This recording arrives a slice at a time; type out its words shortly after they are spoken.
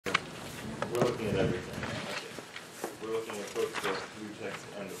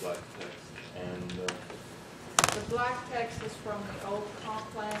black text is from the old comp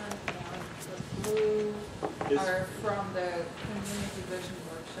plan, and the blue are from the community vision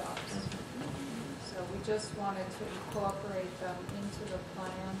workshops. So we just wanted to incorporate them into the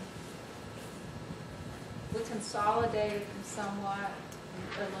plan. We consolidated them somewhat,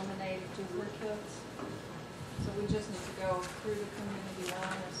 eliminated duplicates. So we just need to go through the community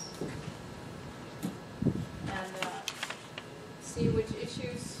wellness and see which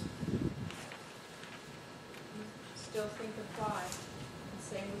issues you still think apply, and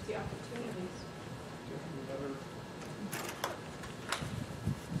same with the opportunities.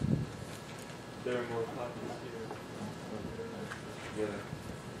 There are more copies here.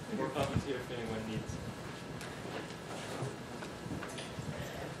 Yeah. More copies here if anyone needs.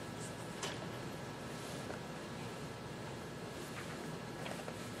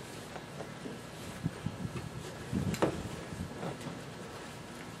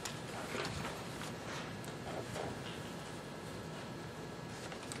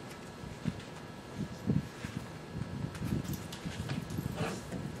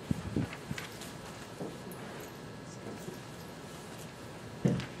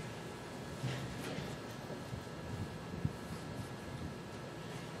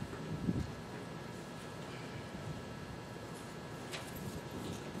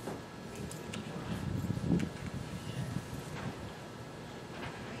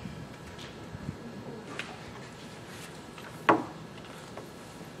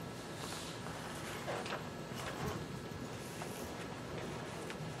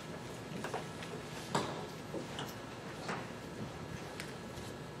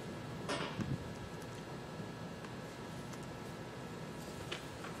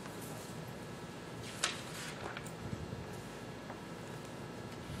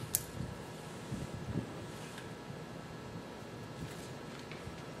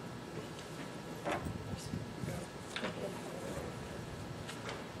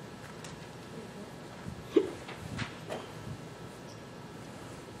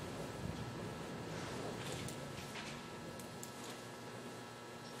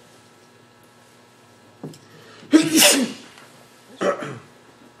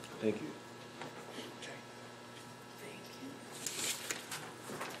 Thank you.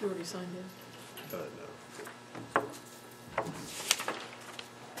 You already signed in? No.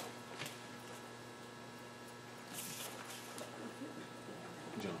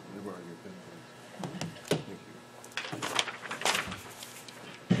 John, let me borrow your pen, please. Thank you.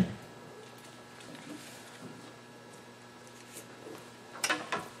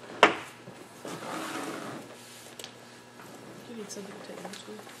 Do you need something to take next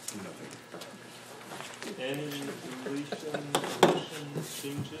week? Nothing. Any deletion,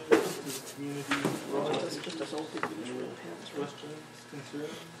 changes to the community? Just us old people, which we don't have. Questions,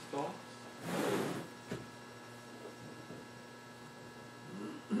 concerns, thoughts?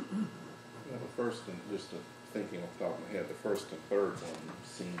 Well, the first and just thinking off the top of my head, the first and third one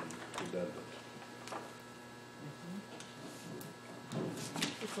seem redundant.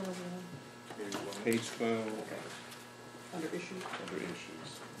 Which one are we on? Page 12, Under issues? under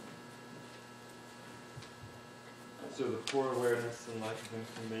issues. So the poor awareness and lack of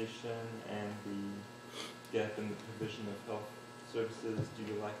information and the gap in the provision of health services due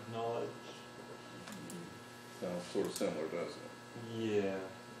to lack of knowledge. Sounds sort of similar, doesn't it? Yeah.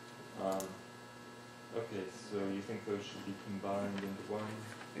 Okay, so you think those should be combined into one?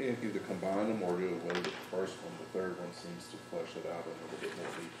 Yeah, either combine them or do away with the first one. The third one seems to flesh it out in a little bit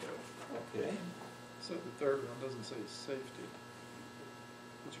more detail. Okay. So the third one doesn't say safety,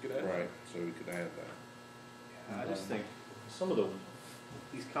 but you could add. Right, so we could add that. I just think some of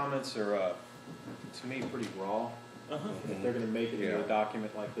these comments are, to me, pretty raw. If they're going to make it into a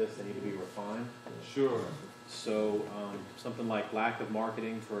document like this, they need to be refined. Sure. So something like lack of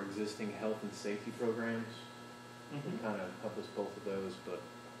marketing for existing health and safety programs, kind of encompass both of those. But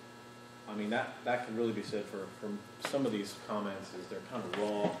I mean that can really be said for some of these comments, is they're kind of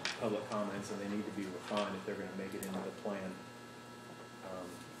raw public comments, and they need to be refined if they're going to make it into the plan.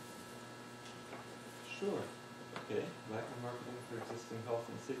 Sure. Okay. Lack of marketing for existing health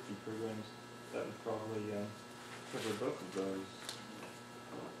and safety programs. That would probably cover both of those.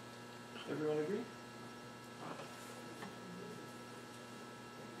 Everyone agree?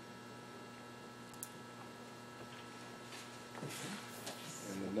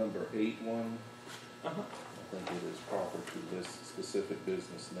 And the number 8 one, Uh-huh. I think it is proper to list specific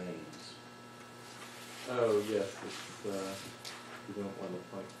business names. Oh, yes. It's, we don't want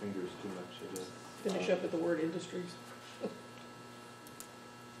to point fingers too much, I guess. Finish up with the word industries.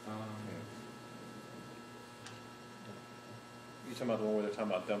 You talking about the one where they're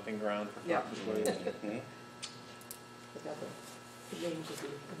talking about dumping ground for Yeah. process waste? It's got the names of the,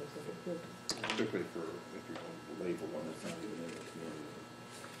 Particularly for, if you're going to label one that's not even in the community.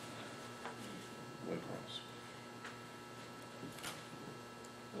 Waycross.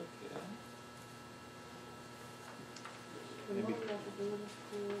 Okay. Maybe-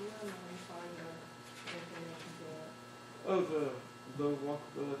 Oh, the low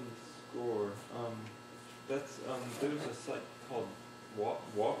walkability score. That's there's a site called Walk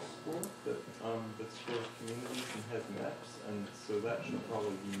Score that scores communities and has maps, and so that should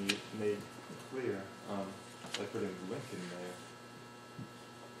probably be made clear by putting the link in there.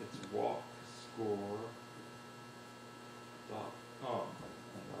 It's walkscore.com,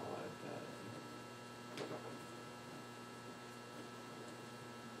 and I'll add that in.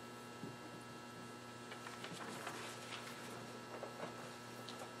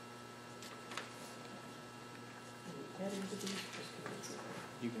 add into these, just convince it.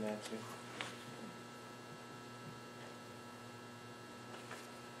 You can add to.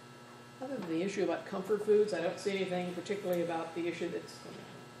 Other than the issue about comfort foods, I don't see anything particularly about the issue that's,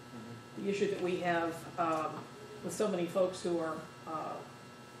 the issue that we have with so many folks who are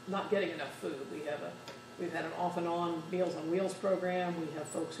not getting enough food. We've had an off and on Meals on Wheels program. We have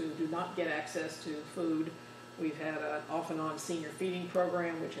folks who do not get access to food. We've had an off and on senior feeding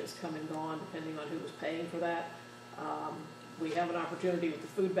program, which has come and gone depending on who was paying for that. We have an opportunity with the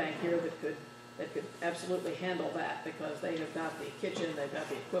food bank here that could absolutely handle that, because they have got the kitchen, they've got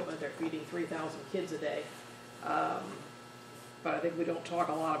the equipment, they're feeding 3,000 kids a day. But I think we don't talk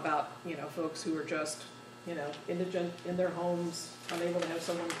a lot about, folks who are just, indigent in their homes, unable to have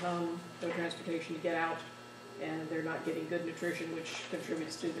someone come, no transportation to get out, and they're not getting good nutrition, which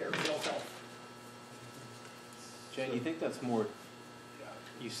contributes to their ill health. Jen, you think that's more,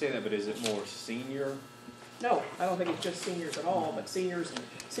 you say that, but is it more senior? No, I don't think it's just seniors at all, but seniors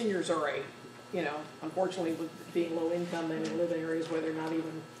are unfortunately with being low income, they live in areas where they're not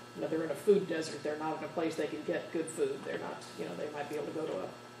even, they're in a food desert, they're not in a place they can get good food, they're not, they might be able to go to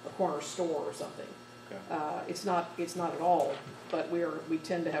a corner store or something. Okay. It's not at all, but we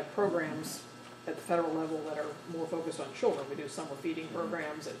tend to have programs at the federal level that are more focused on children. We do summer feeding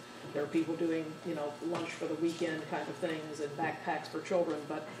programs, and there are people doing, lunch for the weekend kind of things and backpacks for children,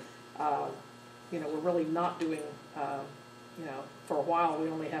 but we're really not doing, for a while we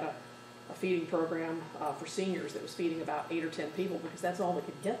only had a feeding program for seniors that was feeding about 8 or 10 people, because that's all they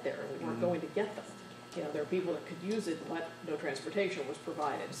could get there, and we weren't going to get them. There are people that could use it, but no transportation was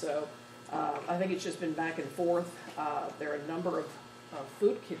provided. So I think it's just been back and forth. There are a number of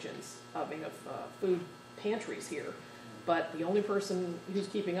food kitchens, food pantries here, but the only person who's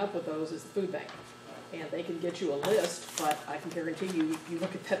keeping up with those is the food bank. And they can get you a list, but I can guarantee you, you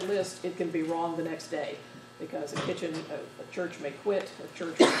look at that list, it can be wrong the next day, because a church may quit, a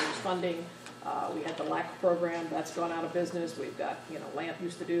church may lose funding. We had the LAC program, that's gone out of business. We've got, LAMP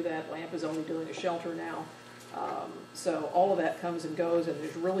used to do that. LAMP is only doing a shelter now. So all of that comes and goes, and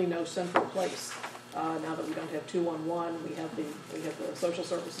there's really no central place. Now that we don't have 211, we have the social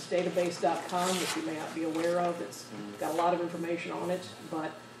services database.com, which you may not be aware of. It's got a lot of information on it,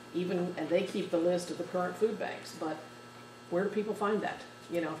 but and they keep the list of the current food banks, but where do people find that?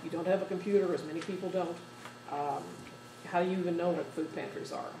 If you don't have a computer, as many people don't, how do you even know what food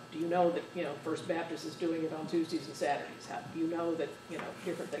pantries are? Do you know that, First Baptist is doing it on Tuesdays and Saturdays? How do you know that,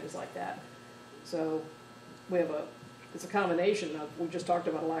 different things like that? So it's a combination of, we just talked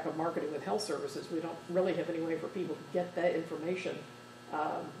about a lack of marketing with health services. We don't really have any way for people to get that information,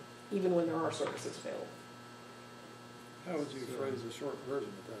 even when there are services available. How would you phrase a short version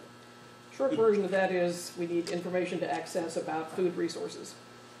of that? Short version of that is, we need information to access about food resources.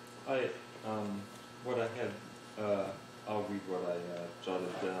 What I had, I'll read what I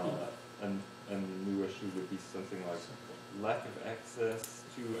jotted down, and the new issue would be something like lack of access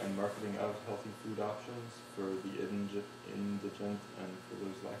to and marketing of healthy food options for the indigent and for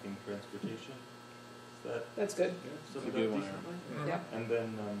those lacking transportation. That's good. That's a good one. Yeah. And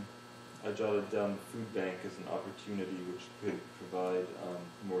then I jotted down the food bank as an opportunity which could provide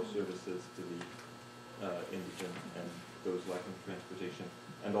more services to the indigent and those lacking transportation,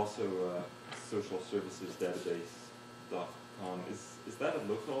 and also social services database.com. Is that a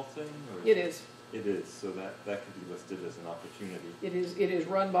local thing? Or It is. It is, so that could be listed as an opportunity. It is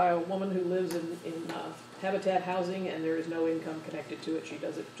run by a woman who lives in Habitat housing, and there is no income connected to it. She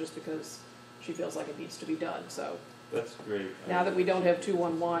does it just because she feels like it needs to be done. So that's great. Now that we don't have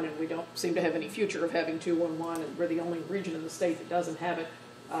 211, and we don't seem to have any future of having 211, and we're the only region in the state that doesn't have it,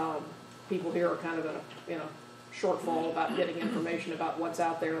 people here are kind of in a shortfall about getting information about what's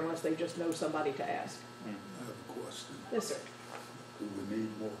out there unless they just know somebody to ask. I have a question. Yes, sir. Do we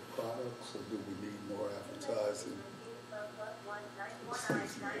need more products, or do we need more advertising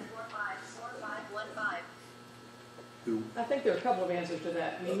I think there are a couple of answers to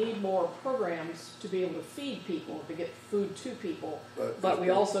that. We need more programs to be able to feed people, to get food to people, but we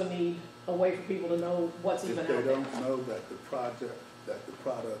also need a way for people to know what's even out there. If they don't know that the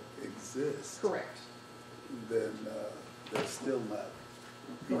product exists. Correct. Then they're still not.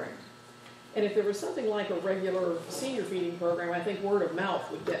 Correct. And if there was something like a regular senior feeding program, I think word of mouth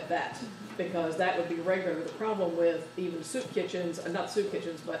would get that, because that would be regular. The problem with even soup kitchens, not soup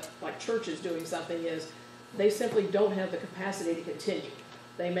kitchens, but like churches doing something is they simply don't have the capacity to continue.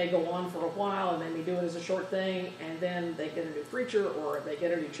 They may go on for a while and they may do it as a short thing, and then they get a new preacher, or they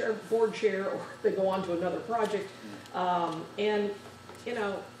get a new board chair, or they go on to another project. And, you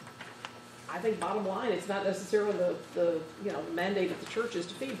know, I think bottom line, it's not necessarily the mandate of the churches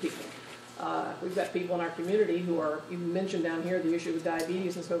to feed people. We've got people in our community who are, you mentioned down here the issue with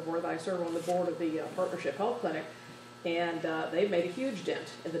diabetes and so forth. I serve on the board of the Partnership Health Clinic, and they've made a huge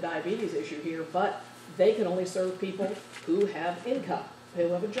dent in the diabetes issue here, but they can only serve people who have income, who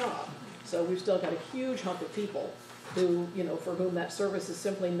have a job. So we've still got a huge hump of people who, you know, for whom that service is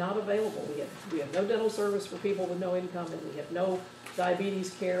simply not available. We have no dental service for people with no income, and we have no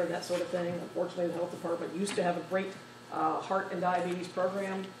diabetes care and that sort of thing. Unfortunately, the health department used to have a great heart and diabetes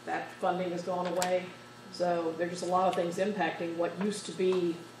program. That funding has gone away. So there's just a lot of things impacting what used to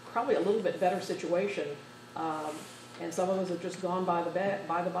be probably a little bit better situation. And some of us have just gone by the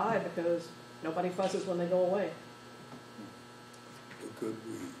by because nobody fusses when they go away. Could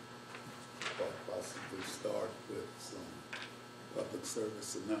we possibly start with some public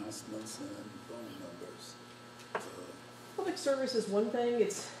service announcements and phone numbers? Public service is one thing.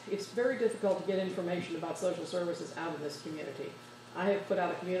 It's very difficult to get information about social services out in this community. I have put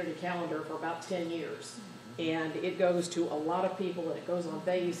out a community calendar for about 10 years, and it goes to a lot of people, and it goes on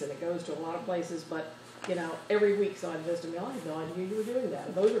base, and it goes to a lot of places, but you know, every week someone says to me, I had no idea you were doing that.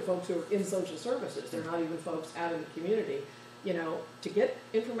 And those are folks who are in social services. They're not even folks out in the community. You know, to get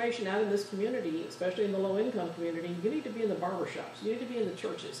information out in this community, especially in the low-income community, you need to be in the barbershops. You need to be in the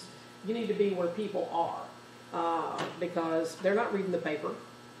churches. You need to be where people are. Because they're not reading the paper.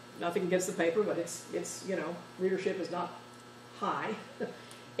 Nothing against the paper, but it's you know, readership is not high.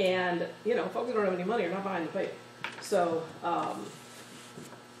 And, you know, folks who don't have any money are not buying the paper. So,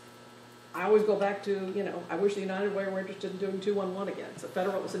 I always go back to, you know, I wish the United Way were interested in doing 211 again.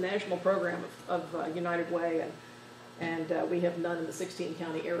 It's a national program of United Way, and we have none in the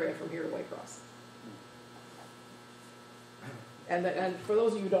 16-county area from here to Waycross. And for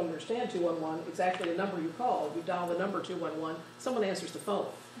those of you who don't understand 211, it's actually a number you call. You dial the number 211, someone answers the phone,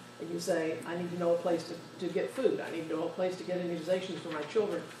 and you say, I need to know a place to get food. I need to know a place to get immunizations for my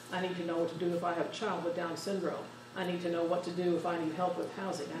children. I need to know what to do if I have a child with Down syndrome. I need to know what to do if I need help with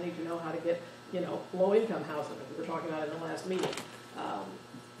housing. I need to know how to get, you know, low-income housing, as we were talking about in the last meeting.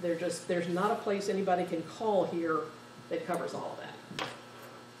 There's not a place anybody can call here that covers all of that.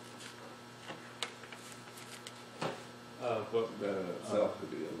 Well, That in itself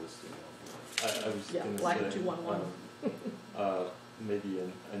could be a listing. I was Yeah, going to lack say, of 211. Maybe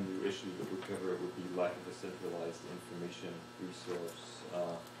a new issue that would cover it would be lack of a centralized information resource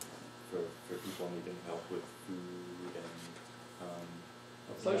for people needing help with food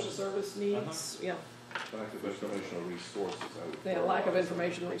and Social service needs, yeah. Lack of informational resources, I would. Yeah, lack of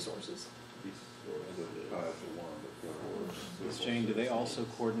information resources. Ms. Jane, do they also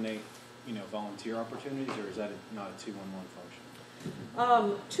coordinate, you know, volunteer opportunities, or is that not a 211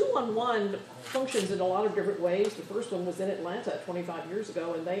 function? 211 functions in a lot of different ways. The first one was in Atlanta 25 years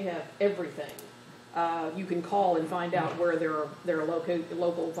ago, and they have everything. You can call and find out where there are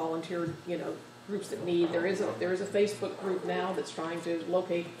local volunteer, you know, groups that need. There is a Facebook group now that's trying to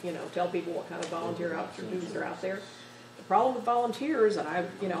locate, you know, tell people what kind of volunteer opportunities are out there. The problem with volunteers, and I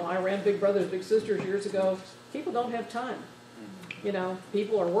ran Big Brothers Big Sisters years ago. People don't have time. You know,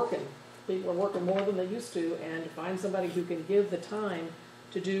 people are working. People are working more than they used to, and to find somebody who can give the time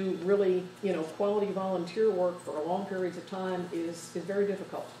to do really, you know, quality volunteer work for long periods of time is very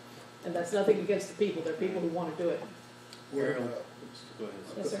difficult. And that's nothing against the people. There are people who want to do it. Go ahead.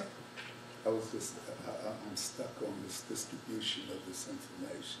 Yes, sir. I'm stuck on this distribution of this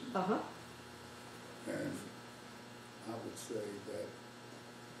information. Uh-huh. And I would say that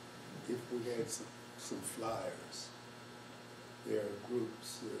if we had some flyers, there are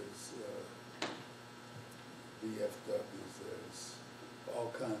groups, there's VFWs, there's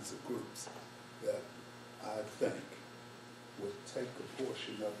all kinds of groups that I think would take a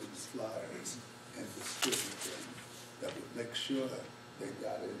portion of these flyers and distribute them, that would make sure they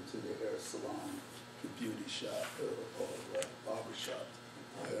got into the hair salon, the beauty shop, or barber shop,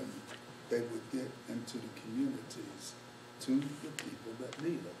 and they would get into the communities to the people that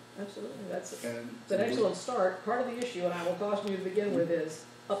need them. Absolutely, that's And it's an excellent start. Part of the issue, and I will caution you to begin with, is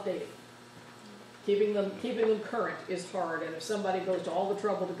updating. Keeping them current is hard, and if somebody goes to all the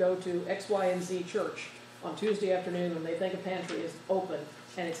trouble to go to X, Y, and Z church on Tuesday afternoon when they think a pantry is open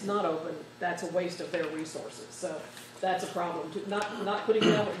and it's not open, that's a waste of their resources. So that's a problem. Not putting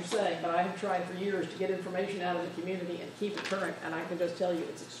down what you're saying, but I have tried for years to get information out of the community and keep it current, and I can just tell you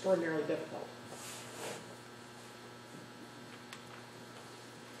it's extraordinarily difficult.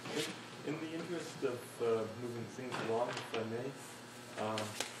 In the interest of moving things along, if I may,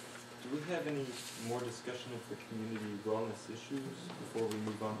 do we have any more discussion of the community wellness issues before we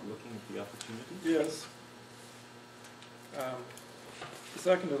move on to looking at the opportunities? Yes. The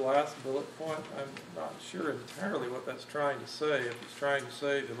second to last bullet point, I'm not sure entirely what that's trying to say. If it's trying to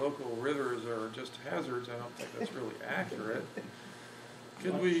say the local rivers are just hazards, I don't think that's really accurate.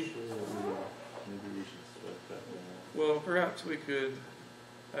 Could we? Maybe we should split that. Well, perhaps we could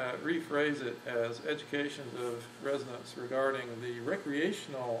rephrase it as educations of residents regarding the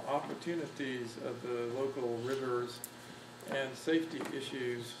recreational opportunities of the local rivers and safety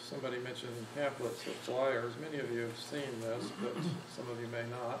issues. Somebody mentioned pamphlets or flyers. Many of you have seen this, but some of you may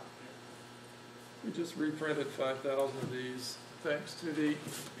not. We just reprinted 5,000 of these thanks to the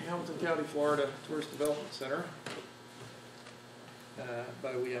Hamilton County, Florida Tourist Development Center.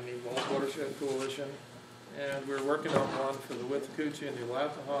 By we, I mean Walls Watershed Coalition. And we're working on one for the Withlacoochee and the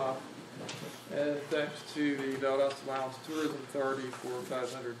Olathe, and thanks to the Valdosta Lowndes Tourism Authority for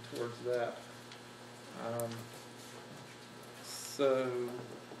 500 towards that. So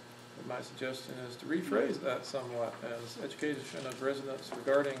my suggestion is to rephrase that somewhat as education of residents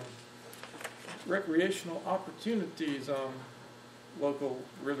regarding recreational opportunities on local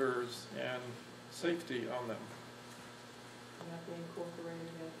rivers and safety on them. Not being incorporated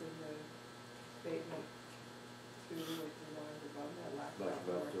into the statement. Like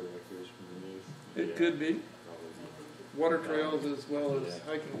outdoor recreation for the youth. It could be water trails as well as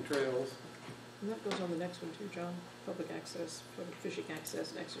hiking trails. And that goes on the next one too, John. Public access, public fishing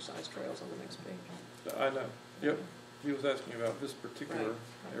access and exercise trails on the next page. I know. Yep. He was asking about this particular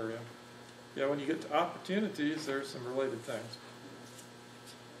Right. area. Yeah, when you get to opportunities, there's some related things.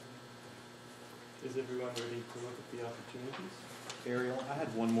 Is everyone ready to look at the opportunities? Ariel, I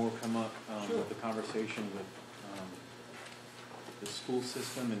had one more come up Sure. with the conversation with the school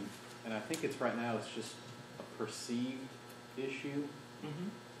system, and I think it's right now it's just a perceived issue.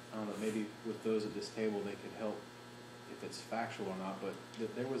 But maybe with those at this table they could help if it's factual or not, but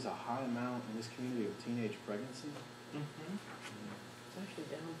there was a high amount in this community of teenage pregnancy. It's actually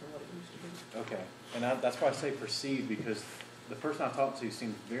down from what it used to be. Okay, and that's why I say perceived, because the person I talked to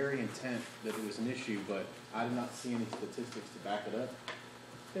seemed very intent that it was an issue, but I did not see any statistics to back it up.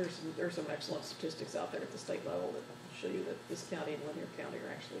 There's some excellent statistics out there at the state level that show you that this county and Lanier County are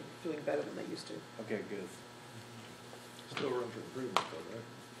actually doing better than they used to. Okay, good. Still room for improvement though, right?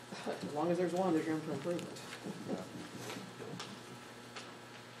 As long as there's one, there's room for improvement.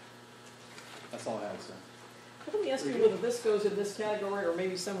 That's all I had to say. Let me ask you whether this goes in this category or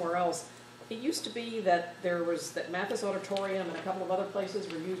maybe somewhere else. It used to be that that Mathis Auditorium and a couple of other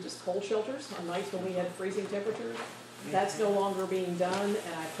places were used as cold shelters on nights when we had freezing temperatures. That's no longer being done,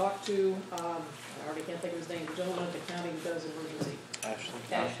 and I talked to, I already can't think of his name, the gentleman at the county who does emergency.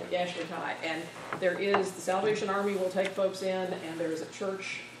 Ashley Ty. And there is, the Salvation Army will take folks in, and there's a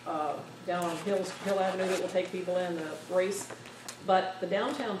church down on Hill Avenue that will take people in, the Race. But the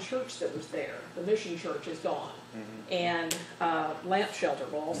downtown church that was there, the mission church, is gone. And Lamp Shelter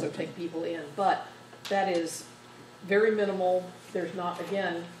will also take people in, but that is very minimal. There's not,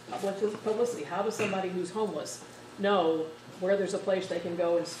 again, publicity. How does somebody who's homeless know where there's a place they can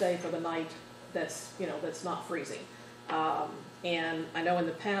go and stay for the night that's not freezing? And I know in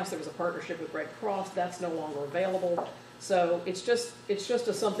the past there was a partnership with Red Cross. That's no longer available. So it's just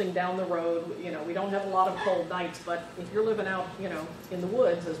a something down the road. We don't have a lot of cold nights, but if you're living out, in the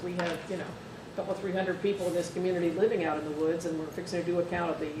woods, as we have, a couple of 300 people in this community living out in the woods, and we're fixing to do a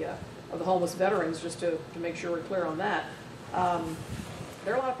count of the homeless veterans just to make sure we're clear on that.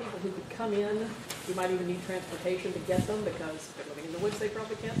 There are a lot of people who could come in. You might even need transportation to get them because if they're living in the woods, they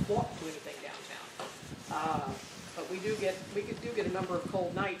probably can't walk to anything downtown. But we do get a number of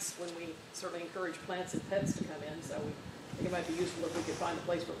cold nights when we certainly encourage plants and pets to come in. So we think it might be useful if we could find a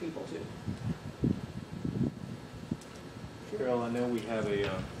place for people to. Carol, I know we have a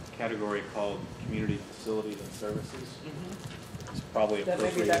category called community facilities and services. It's probably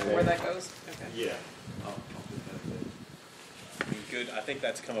appropriate. That may be where that goes. Okay. Yeah. I'll put that there. I mean, good. I think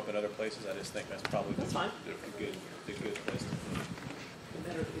that's come up in other places. I just think that's probably That's fine. a good place to put it.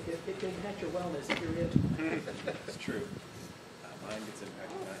 It can impact your wellness if you're in. It's true. gets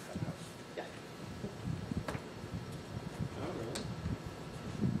impacted, that house. Yeah.